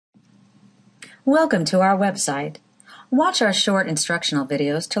Welcome to our website. Watch our short instructional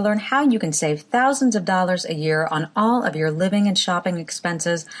videos to learn how you can save thousands of dollars a year on all of your living and shopping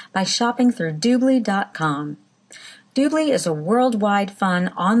expenses by shopping through DubLi.com. DubLi is a worldwide fun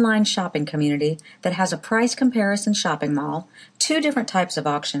online shopping community that has a price comparison shopping mall, 2 different types of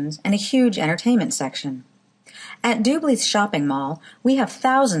auctions, and a huge entertainment section. At DubLi's shopping mall, we have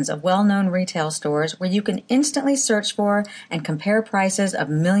thousands of well-known retail stores where you can instantly search for and compare prices of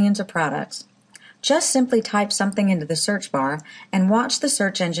millions of products. Just simply type something into the search bar and watch the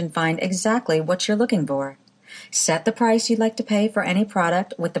search engine find exactly what you're looking for. Set the price you'd like to pay for any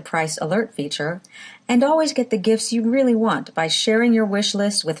product with the price alert feature, and always get the gifts you really want by sharing your wish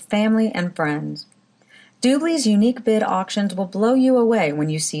list with family and friends. DubLi's unique bid auctions will blow you away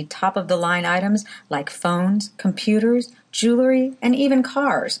when you see top-of-the-line items like phones, computers, jewelry, and even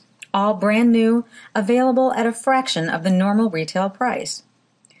cars, all brand new, available at a fraction of the normal retail price.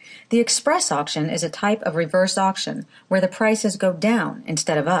 The express auction is a type of reverse auction where the prices go down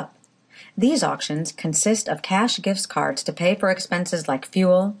instead of up. These auctions consist of cash gift cards to pay for expenses like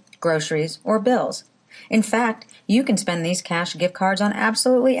fuel, groceries, or bills. In fact, you can spend these cash gift cards on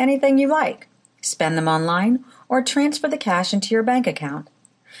absolutely anything you like. Spend them online or transfer the cash into your bank account.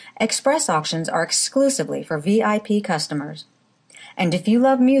 Express auctions are exclusively for VIP customers. And if you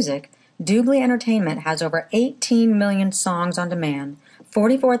love music, DubLi Entertainment has over 18 million songs on demand,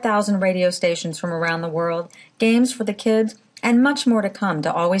 44,000 radio stations from around the world, games for the kids, and much more to come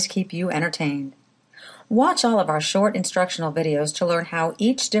to always keep you entertained. Watch all of our short instructional videos to learn how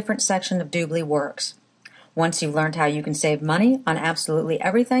each different section of DubLi works. Once you've learned how you can save money on absolutely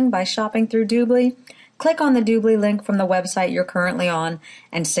everything by shopping through DubLi, click on the DubLi link from the website you're currently on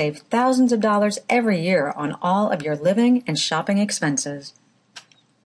and save thousands of dollars every year on all of your living and shopping expenses.